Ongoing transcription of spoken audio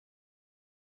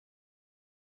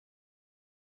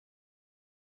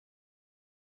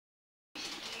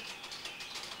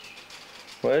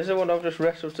Where's the one I've just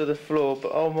wrestled to the floor?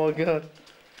 But oh my god.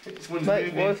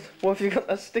 Mate, what have you got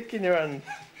that stick in your hand?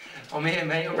 I'm here,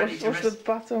 mate. I'm ready to What's the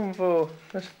baton for?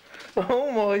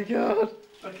 Oh my god.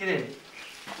 Look at him.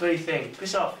 What do you think?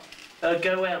 Piss off.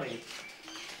 Go away, I mean.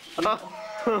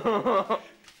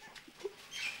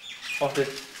 Off it.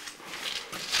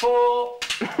 4.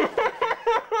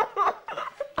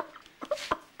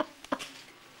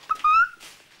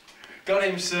 Got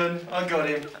him, son. I got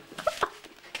him.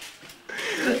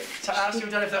 So I asked him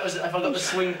if I got the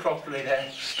swing properly there.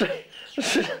 Straight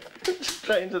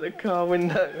into the car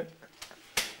window.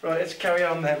 Right, let's carry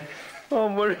on then. Oh,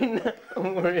 I'm worried now.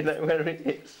 I'm worried now where it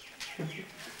is.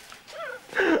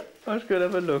 I was going to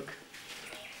have a look.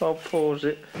 I'll pause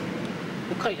it.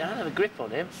 Okay, you don't have a grip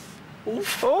on him.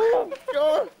 Oof. Oh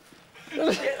god!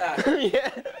 Get that?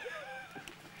 Yeah.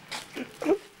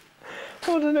 I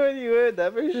don't know whether you heard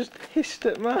that, but he just hissed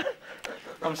at man.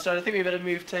 I'm sorry, I think we better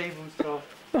move tables, Carl.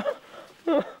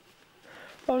 I've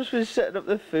just been setting up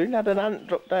the food and had an ant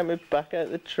drop down my back out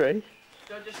the tree.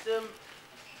 Should I just,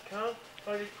 Carl,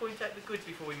 can I just point out the goods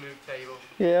before we move table?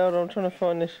 Yeah, hold on, I'm trying to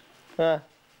find this. Ah.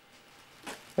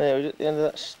 There, he was at the end of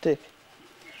that stick.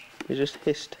 He just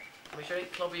hissed. We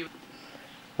should club you.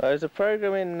 There's a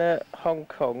program in Hong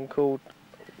Kong called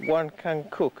One Can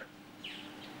Cook.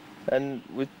 And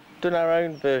we've done our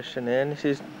own version here, and this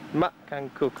is Matt Can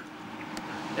Cook.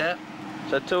 Yeah.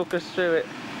 So talk us through it.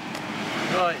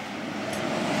 Right.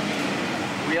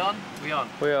 We on? We on.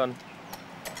 We're on.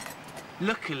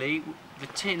 Luckily, the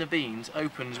tin of beans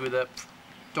opens with a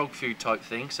dog food type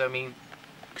thing, so I mean,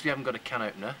 because we haven't got a can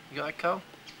opener. You got that, Carl?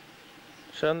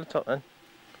 Show on the top then.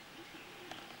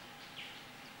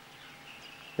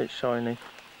 It's shiny.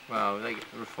 Well, they get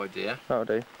a rough idea. That'll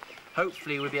do.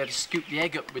 Hopefully we'll be able to scoop the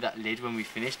egg up with that lid when we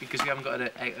finish, because we haven't got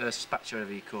a spatula,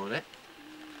 whatever you call it.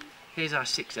 Here's our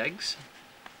 6 eggs.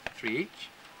 3 each.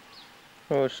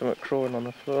 Oh, there's something crawling on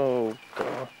the floor. Oh,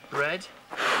 God. Bread.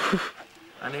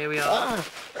 And here we are. Ah!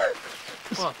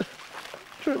 What?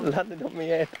 It landed on my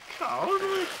head. Carl,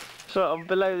 So I'm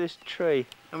below this tree.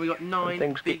 and we got 9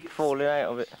 things big keep falling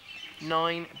out of it.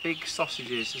 9 big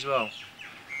sausages as well.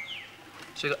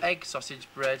 So we've got egg, sausage,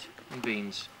 bread and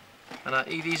beans.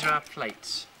 And these are our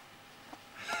plates.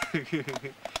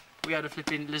 We had a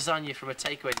flipping lasagna from a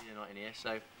takeaway dinner night in here,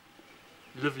 so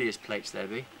loveliest plates there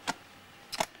be.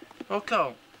 Well,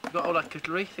 Carl, we've got all that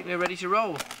cutlery. Think we're ready to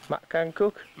roll. Matt Can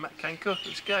Cook. Matt can cook.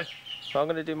 Let's go. So I'm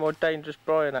going to do more Dangerous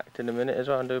Brian act in a minute as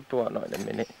well. I'll do, well, not in a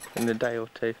minute, in a day or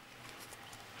two.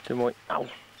 Do more, ow,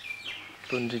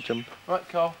 bungee jump. Right,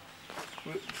 Carl.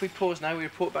 If we pause now, we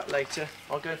report back later.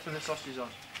 I'll go and turn the sausages on.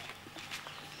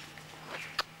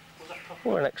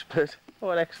 What an expert.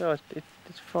 What an exercise.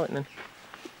 It's frightening.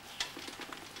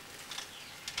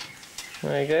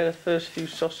 There you go, the first few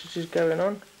sausages going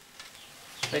on.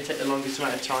 They take the longest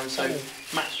amount of time, so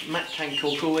Matt Can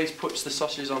Cook always puts the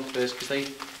sausages on first, because they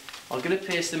are going to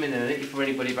pierce them in a minute before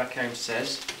anybody back home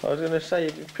says. I was going to say,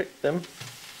 if you pricked them,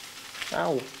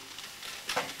 ow.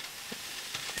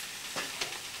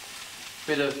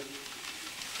 Bit of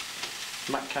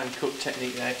Matt Can Cook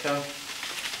technique there, Carl.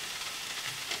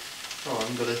 Oh, I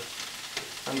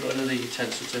haven't got another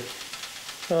utensil to.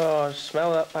 Oh,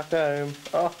 smell that back home.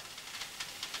 Oh,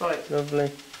 Right,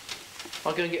 lovely.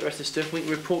 I'll go and get the rest of the stuff. We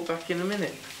can report back in a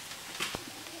minute.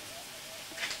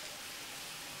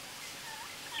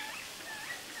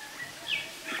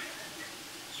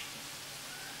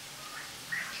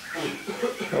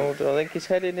 Oh dear, I think he's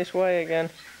heading this way again.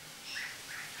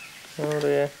 Oh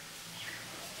dear.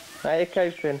 How you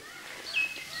coping?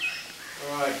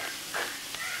 Alright.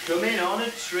 Come in on a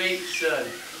treat, son.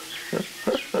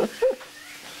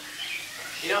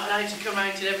 You're not allowed to come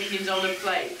out and everything's on the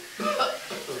plate.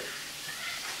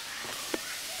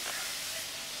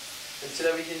 Until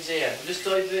everything's here. I'm just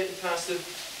diverting past the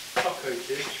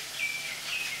cockroaches.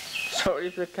 Sorry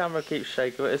if the camera keeps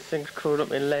shaking, but this thing's crawled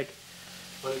up my leg.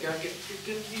 Well, go and can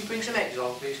you bring some eggs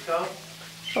on, please, Carl?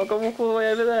 I've got to walk all the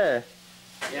way over there.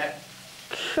 Yeah.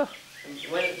 Then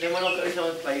when I've got everything on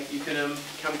the plate, you can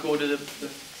camcorder the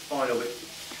final bit.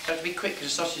 You have to be quick because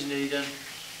the sausage is nearly done.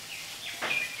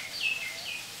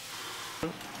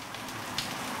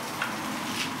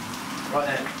 Right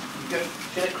then, you're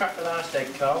going to crack the last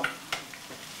egg, Carl.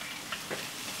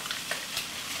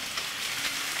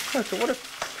 Oh, so what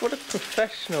a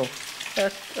professional.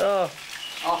 Oh.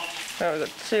 Now we've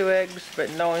got 2 eggs,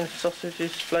 about 9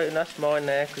 sausages floating. That's mine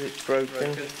there because it's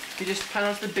broken. If you just pan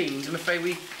onto the beans, I'm afraid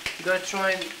we've got to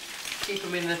try and keep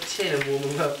them in the tin and warm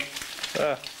them up.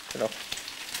 Ah, get off.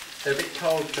 They're a bit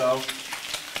cold, Carl.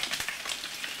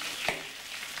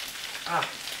 Ah.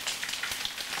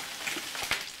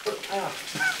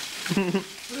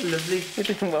 Lovely. You're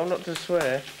doing well not to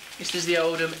swear. This is the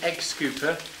old egg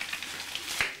scooper.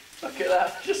 Look at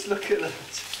that, just look at that.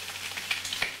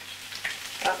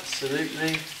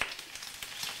 Absolutely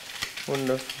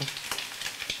Wonderful.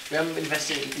 We haven't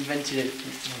invested in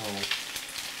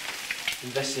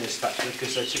a spatula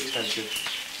because they're too expensive.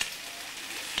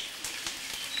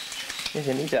 He's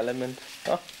in his element.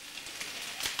 Oh,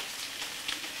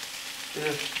 Yeah,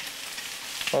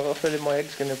 I've got a feeling my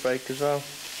egg's going to break as well.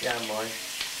 yeah, mine.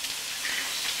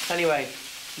 Anyway,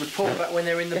 report back when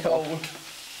they're in the bowl.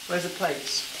 Where's the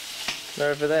plates?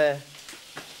 They're over there.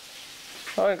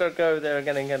 Oh, I've got to go over there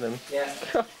again and get them. Yeah.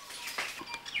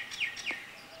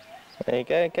 There you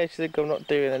go, in case you think I'm not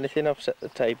doing anything, I've set the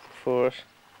table for us.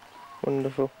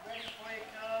 Wonderful.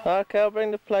 Okay, I'll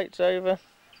bring the plates over.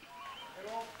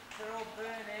 They're all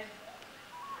burning.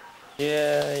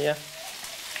 Yeah.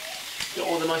 Got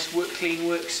all the nice clean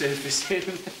work surface in.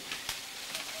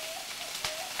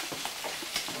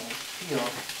 No.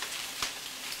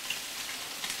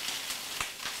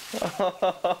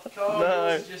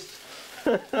 Yours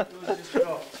just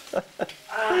dropped.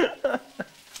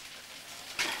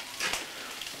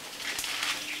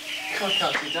 God, I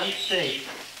can't see a damn thing.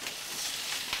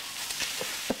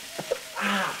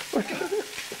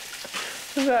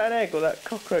 Is that an egg or that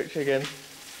cockroach again?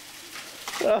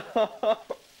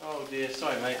 Oh dear,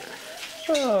 sorry mate.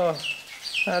 Oh,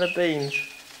 out of beans.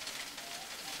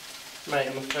 Mate,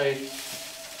 I'm afraid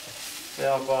they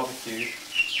are barbecued.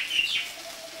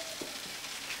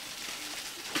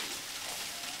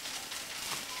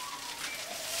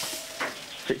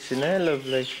 Fits in there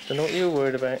lovely. Don't know what you're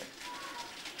worried about.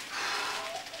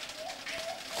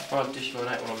 I'll dish one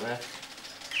out when I'm there.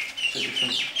 So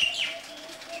different.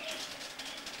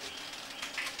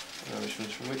 I don't know which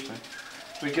one's from which, mate.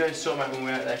 We go and sort them out when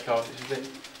we're out there, Carl. It's a bit.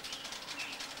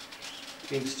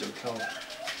 Beans still cold.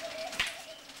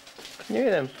 Can you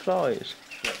hear them flies?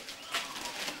 Yep.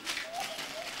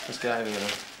 Let's get out of here then.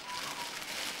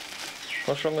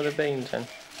 What's wrong with the beans then?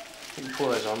 You can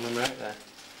pour those on when we're out there.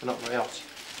 They're not very hot.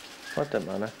 I don't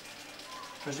matter.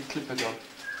 Where's the clipper gone?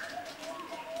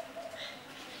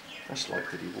 That's like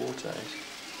bloody water, eh?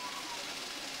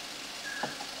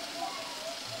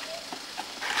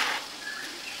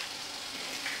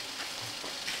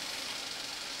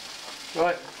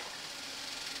 Right.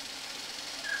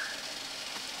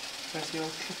 Where's the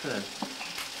old clipper then?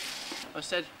 I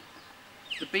said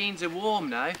the beans are warm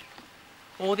now.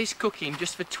 All this cooking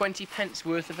just for 20 pence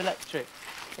worth of electric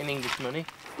in English money.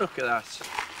 Look at that.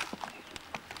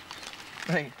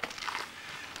 Hey.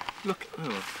 Look.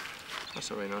 Oh, that's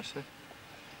not very nice, eh?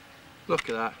 Look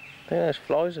at that. I think those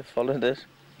flies have followed us.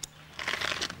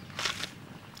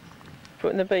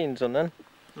 Putting the beans on then.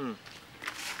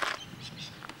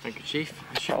 Handkerchief.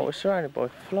 Oh, we're surrounded by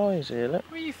flies here, look.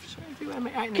 Where are you everywhere,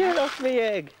 mate? Out in the Get off me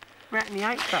egg! We're out in the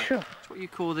outback. Sure. That's what you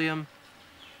call the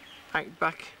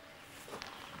outback.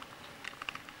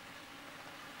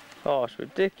 Oh, it's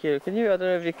ridiculous. Can you? I don't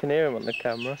know if you can hear them on the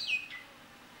camera.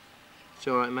 It's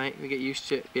alright, mate. We get used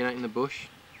to it being out in the bush.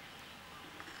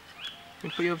 Can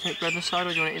we put you up, take bread on the side,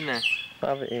 or do you want it in there?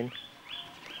 Have it in.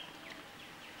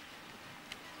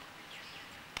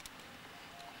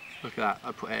 Look at that.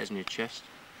 I put hairs in your chest.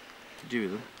 To do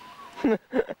with them.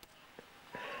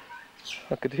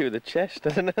 I could do with the chest,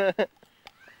 doesn't it? There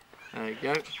you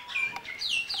go.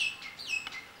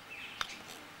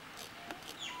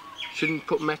 Shouldn't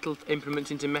put metal implements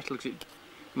into metal because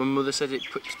my mother said it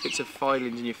puts bits of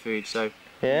filings in your food, so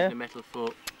Yeah? using a metal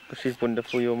fork. But she's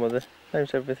wonderful, your mother.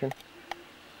 Knows everything.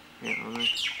 Yeah, I know.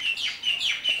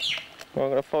 Well,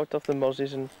 I'm going to fight off the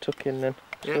mozzies and tuck in then.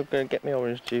 Yeah. Still going to get me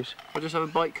orange juice. I'll just have a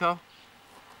bite, Carl.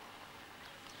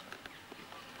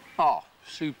 Oh,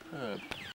 superb.